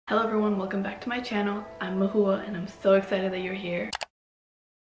Hello everyone, welcome back to my channel. I'm Mahua and I'm so excited that you're here.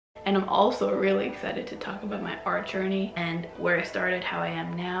 And I'm also really excited to talk about my art journey and where I started, how I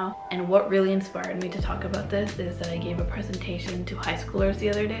am now. And what really inspired me to talk about this is that I gave a presentation to high schoolers the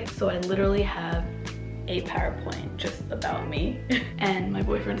other day. So I literally have a PowerPoint just about me. And my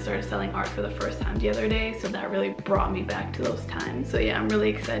boyfriend started selling art for the first time the other day, so that really brought me back to those times. So yeah, I'm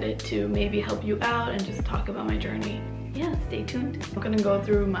really excited to maybe help you out and just talk about my journey. Yeah, stay tuned. I'm gonna go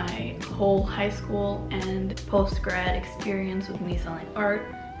through my whole high school and post-grad experience with me selling art,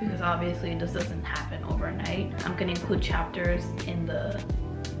 because obviously this doesn't happen overnight. I'm gonna include chapters in the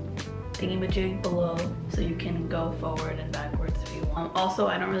thingamajig below so you can go forward and backwards if you want. Also,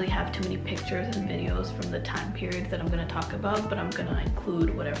 I don't really have too many pictures and videos from the time periods that I'm gonna talk about, but I'm gonna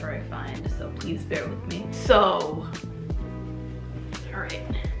include whatever I find, so please bear with me. So, alright.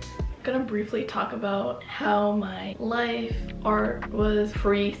 I'm gonna briefly talk about how my life art was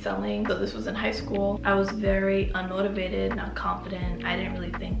free selling. So this was in high school. I was very unmotivated, not confident. I didn't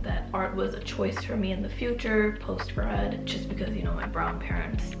really think that art was a choice for me in the future post-grad, just because, you know, my brown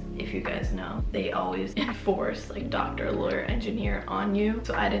parents, if you guys know, they always enforce like doctor, lawyer, engineer on you.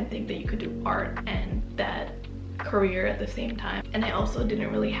 So I didn't think that you could do art and that career at the same time. And I also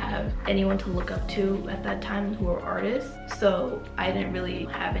didn't really have anyone to look up to at that time who were artists, so I didn't really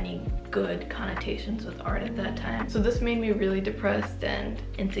have any good connotations with art at that time. So this made me really depressed and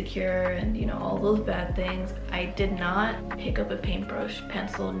insecure and, you know, all those bad things. I did not pick up a paintbrush,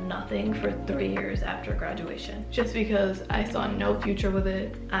 pencil, nothing for 3 years after graduation, just because I saw no future with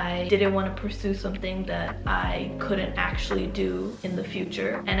it. I didn't want to pursue something that I couldn't actually do in the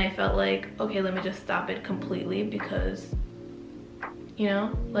future, and I felt like, okay, let me just stop it completely, because, you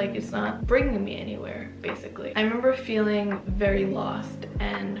know, like, it's not bringing me anywhere, basically. I remember feeling very lost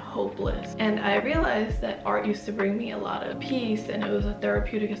and hopeless, and I realized that art used to bring me a lot of peace and it was a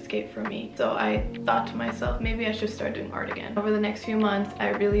therapeutic escape for me. So I thought to myself, maybe I should start doing art again. Over the next few months, I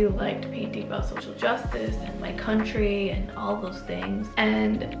really liked painting about social justice and my country and all those things.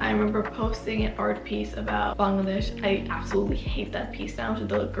 And I remember posting an art piece about Bangladesh. I absolutely hate that piece now.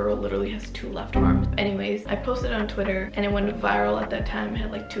 The girl literally has 2 left arms. Anyways, I posted it on Twitter and it went viral at that time. It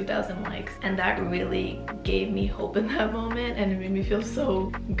had like 2,000 likes, and that really gave me hope in that moment, and it made me feel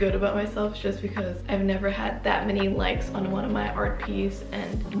so good about myself, just because I've never had that many likes on one of my art pieces,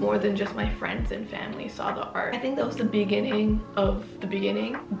 and more than just my friends and family saw the art. I think that was the beginning of the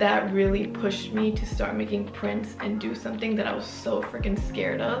beginning. That really pushed me to start making prints and do something that I was so freaking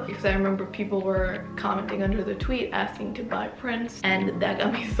scared of, because I remember people were commenting under the tweet asking to buy prints, and that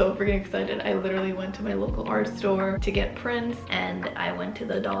got me so freaking excited. I literally went to my local art store to get prints, and I went to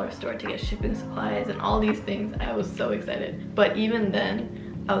the dollar store to get shipping supplies and all these things. I was so excited. But even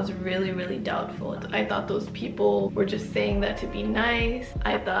then, I was really doubtful. I thought those people were just saying that to be nice.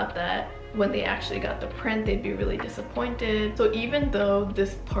 I thought that when they actually got the print, they'd be really disappointed. So even though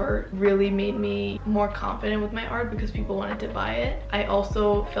this part really made me more confident with my art because people wanted to buy it, I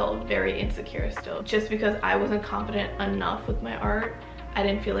also felt very insecure still. Just because I wasn't confident enough with my art, I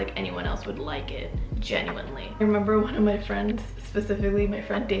didn't feel like anyone else would like it, genuinely. I remember one of my friends, specifically my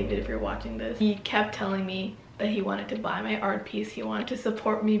friend David, if you're watching this, he kept telling me that he wanted to buy my art piece. He wanted to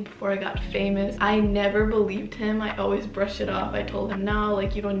support me before I got famous. I never believed him. I always brushed it off. I told him, no,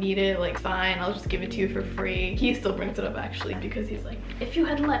 like, you don't need it, like, fine, I'll just give it to you for free. He still brings it up actually, because he's like, if you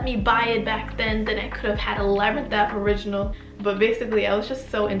hadn't let me buy it back then I could have had 11th Ave original. But basically, I was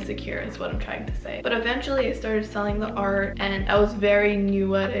just so insecure is what I'm trying to say. But eventually I started selling the art, and I was very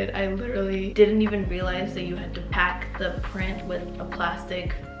new at it. I literally didn't even realize that you had to pack the print with a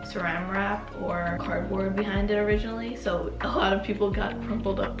plastic saran wrap or cardboard behind it originally, so a lot of people got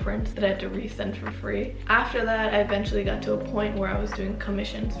crumpled up prints that I had to resend for free. After that, I eventually got to a point where I was doing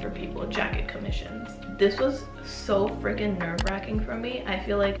commissions for people, jacket commissions. This was so freaking nerve-wracking for me. I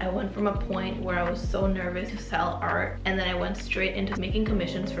feel like I went from a point where I was so nervous to sell art, and then I went straight into making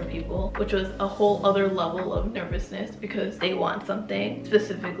commissions for people, which was a whole other level of nervousness, because they want something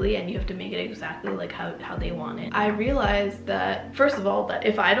specifically and you have to make it exactly like how they want it. I realized that, first of all, that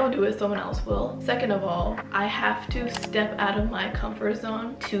if I don't do it, someone else will. Second of all, I have to step out of my comfort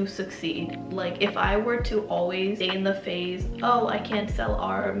zone to succeed. Like, if I were to always stay in the phase, oh, I can't sell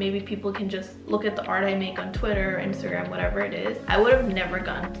art, maybe people can just look at the art I make on Twitter, Instagram, whatever it is, I would have never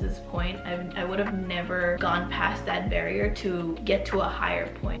gotten to this point. I would have never gone past that barrier to get to a higher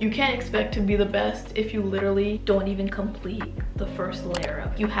point. You can't expect to be the best if you literally don't even complete the first layer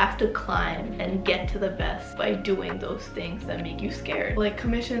of it. You have to climb and get to the best by doing those things that make you scared. Like,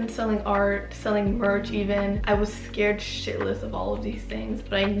 commission commissions, selling art, selling merch even. I was scared shitless of all of these things,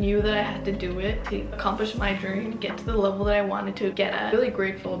 but I knew that I had to do it to accomplish my dream, get to the level that I wanted to get at. Really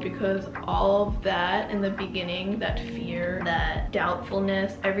grateful because all of that in the beginning, that fear, that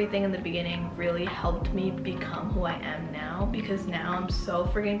doubtfulness, everything in the beginning really helped me become who I am now, because now I'm so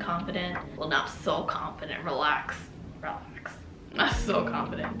freaking confident. Well, not so confident, relax. Not so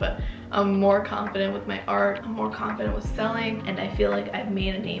confident, but I'm more confident with my art, I'm more confident with selling, and I feel like I've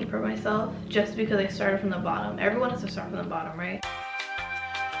made a name for myself just because I started from the bottom. Everyone has to start from the bottom, right?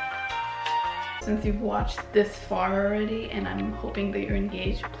 Since you've watched this far already, and I'm hoping that you're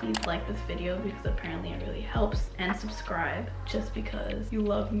engaged, please like this video because apparently it really helps, and subscribe just because you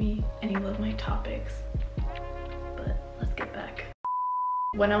love me and you love my topics. But let's get back.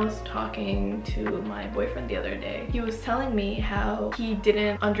 When I was talking to my boyfriend the other day, he was telling me how he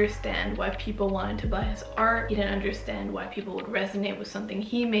didn't understand why people wanted to buy his art. He didn't understand why people would resonate with something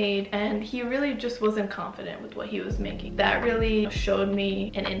he made, and he really just wasn't confident with what he was making. That really showed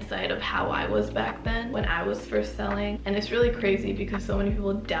me an insight of how I was back then when I was first selling. And it's really crazy because so many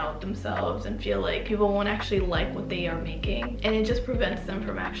people doubt themselves and feel like people won't actually like what they are making, and it just prevents them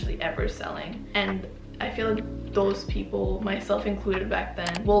from actually ever selling. And I feel like those people, myself included back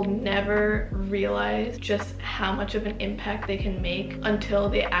then, will never realize just how much of an impact they can make until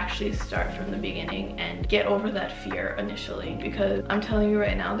they actually start from the beginning and get over that fear initially. Because I'm telling you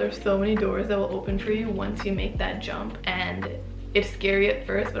right now, there's so many doors that will open for you once you make that jump, and it's scary at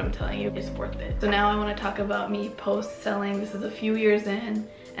first, but I'm telling you, it's worth it. So now I want to talk about me post-selling. This is a few years in,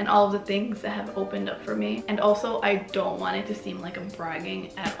 and all of the things that have opened up for me. And also, I don't want it to seem like I'm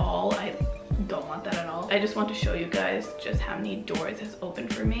bragging at all. I don't want that at all. I just want to show you guys just how many doors has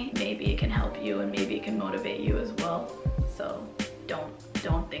opened for me. Maybe it can help you and maybe it can motivate you as well. So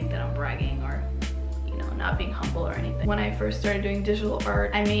don't think that I'm bragging or, you know, not being humble or anything. When I first started doing digital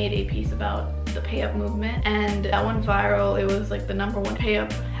art, I made a piece about the pay up movement, and that went viral. It was like the #1 pay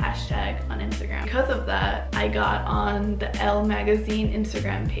up hashtag on Instagram. Because of that, I got on the Elle magazine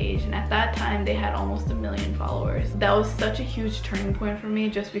Instagram page, and at that time they had almost 1 million followers. That was such a huge turning point for me,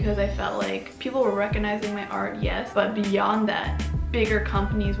 just because I felt like people were recognizing my art, yes, but beyond that, bigger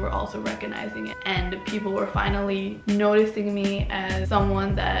companies were also recognizing it, and people were finally noticing me as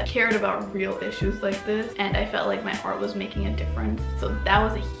someone that cared about real issues like this, and I felt like my art was making a difference. So that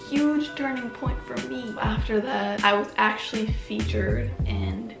was a huge turning point for me. After that, I was actually featured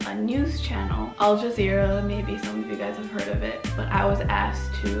in a news channel, Al Jazeera. Maybe some of you guys have heard of it, but I was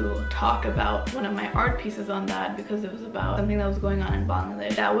asked to talk about one of my art pieces on that because it was about something that was going on in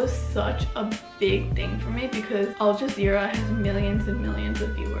Bangladesh. That was such a big thing for me because Al Jazeera has millions and millions of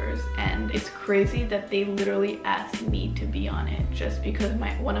viewers, and it's crazy that they literally asked me to be on it just because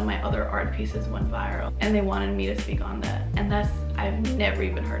one of my other art pieces went viral, and they wanted me to speak on that. And I've never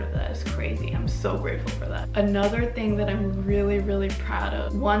even heard of that. It's crazy. I'm so grateful for that. Another thing that I'm really proud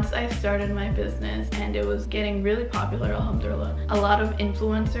of, once I started my business and it was getting really popular, alhamdulillah, a lot of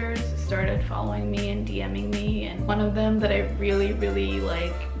influencers started following me and DMing me, and one of them that I really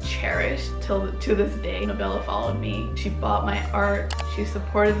like cherished to this day, Nabella, followed me. She bought my art, she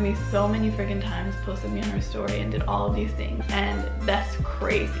supported me so many freaking times, posted me on her story, and did all of these things. And that's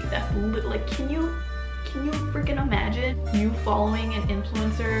crazy. That's like, can you freaking imagine you following an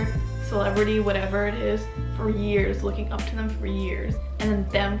influencer, celebrity, whatever it is, for years, looking up to them for years, and then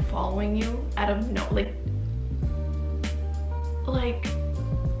them following you out of no,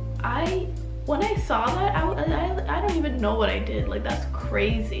 when I saw that, I don't even know what I did. Like, that's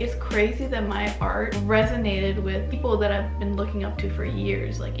crazy. It's crazy that my art resonated with people that I've been looking up to for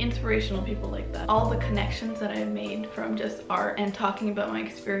years, like inspirational people like that. All the connections that I've made from just art and talking about my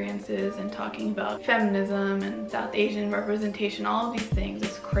experiences and talking about feminism and South Asian representation, all of these things,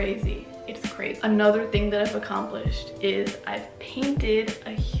 it's crazy. It's crazy. Another thing that I've accomplished is I've painted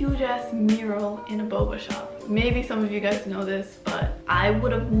a huge ass mural in a boba shop. Maybe some of you guys know this, but I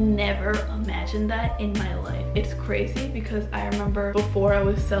would have never imagined that in my life. It's crazy because I remember before I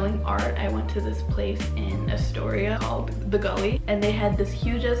was selling art, I went to this place in Astoria called The Gully, and they had this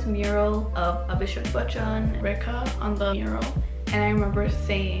huge ass mural of Abhishek Bachchan, Rekha on the mural. And I remember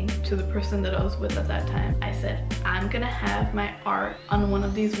saying to the person that I was with at that time, I said, I'm gonna have my art on one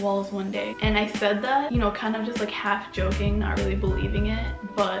of these walls one day. And I said that, you know, kind of just like half joking, not really believing it,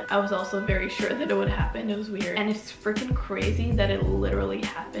 but I was also very sure that it would happen. It was weird. And it's freaking crazy that it literally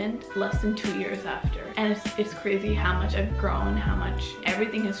happened less than 2 years after. And it's crazy how much I've grown, how much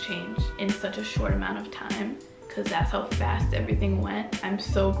everything has changed in such a short amount of time, because that's how fast everything went. I'm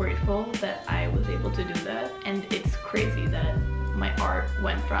so grateful that I was able to do that. And it's crazy that my art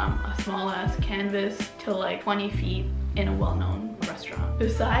went from a small ass canvas to like 20 feet in a well-known restaurant.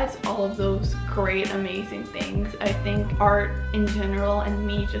 Besides all of those great, amazing things, I think art in general and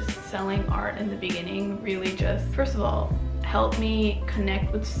me just selling art in the beginning really just, first of all, helped me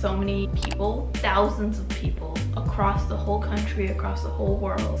connect with so many people, thousands of people across the whole country, across the whole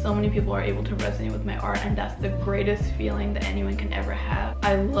world. So many people are able to resonate with my art, and that's the greatest feeling that anyone can ever have.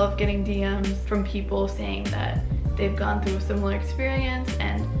 I love getting DMs from people saying that they've gone through a similar experience,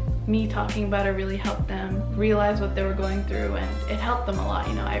 and me talking about it really helped them realize what they were going through, and it helped them a lot.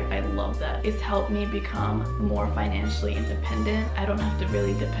 You know, I love that. It's helped me become more financially independent. I don't have to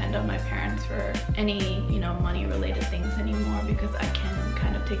really depend on my parents for any, you know, money related things anymore, because I can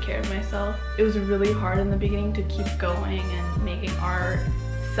kind of take care of myself. It was really hard in the beginning to keep going and making art,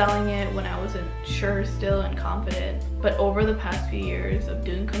 selling it when I wasn't sure still and confident. But over the past few years of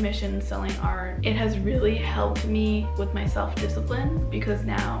doing commissions, selling art, it has really helped me with my self-discipline, because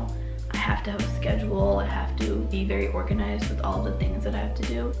now I have to have a schedule, I have to be very organized with all the things that I have to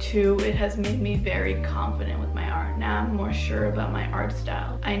do. 2, it has made me very confident with my art. Now I'm more sure about my art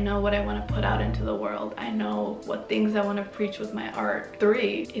style. I know what I want to put out into the world. I know what things I want to preach with my art.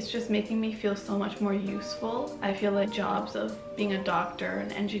 3, it's just making me feel so much more useful. I feel like jobs of being a doctor,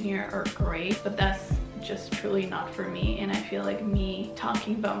 an engineer are great, but that's just truly not for me. And I feel like me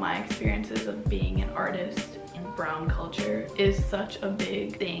talking about my experiences of being an artist in brown culture is such a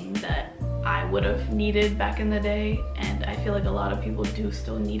big thing that I would have needed back in the day, and I feel like a lot of people do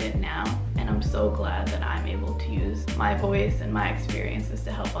still need it now, and I'm so glad that I'm able to use my voice and my experiences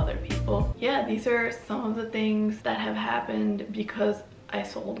to help other people. Yeah, these are some of the things that have happened because I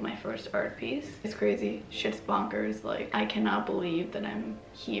sold my first art piece. It's crazy, shit's bonkers. Like, I cannot believe that I'm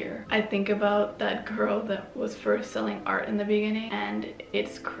here. I think about that girl that was first selling art in the beginning, and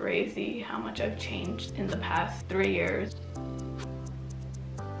it's crazy how much I've changed in the past 3 years.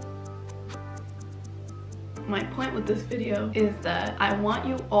 My point with this video is that I want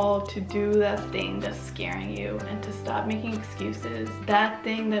you all to do that thing that's scaring you and to stop making excuses. That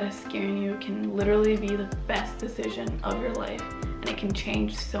thing that is scaring you can literally be the best decision of your life, and it can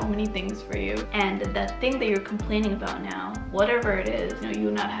change so many things for you. And that thing that you're complaining about now, whatever it is, you know,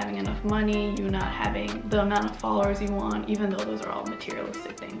 you not having enough money, you not having the amount of followers you want, even though those are all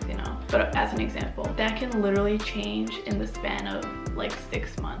materialistic things, you know. But as an example, that can literally change in the span of like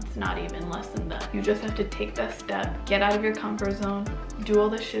 6 months, not even less than that. You just have to take that step, get out of your comfort zone, do all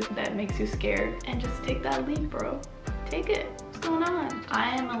the shit that makes you scared, and just take that leap, bro. Take it. What's going on?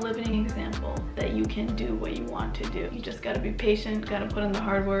 I am a living example that you can do what you want to do. You just gotta be patient, gotta put in the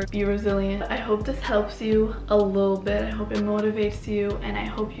hard work, be resilient. I hope this helps you a little bit. I hope it motivates you, and I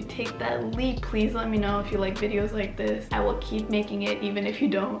hope you take that leap. Please let me know if you like videos like this. I will keep making it even if you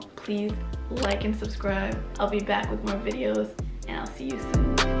don't. Please like and subscribe. I'll be back with more videos, and I'll see you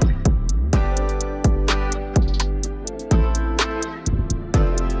soon.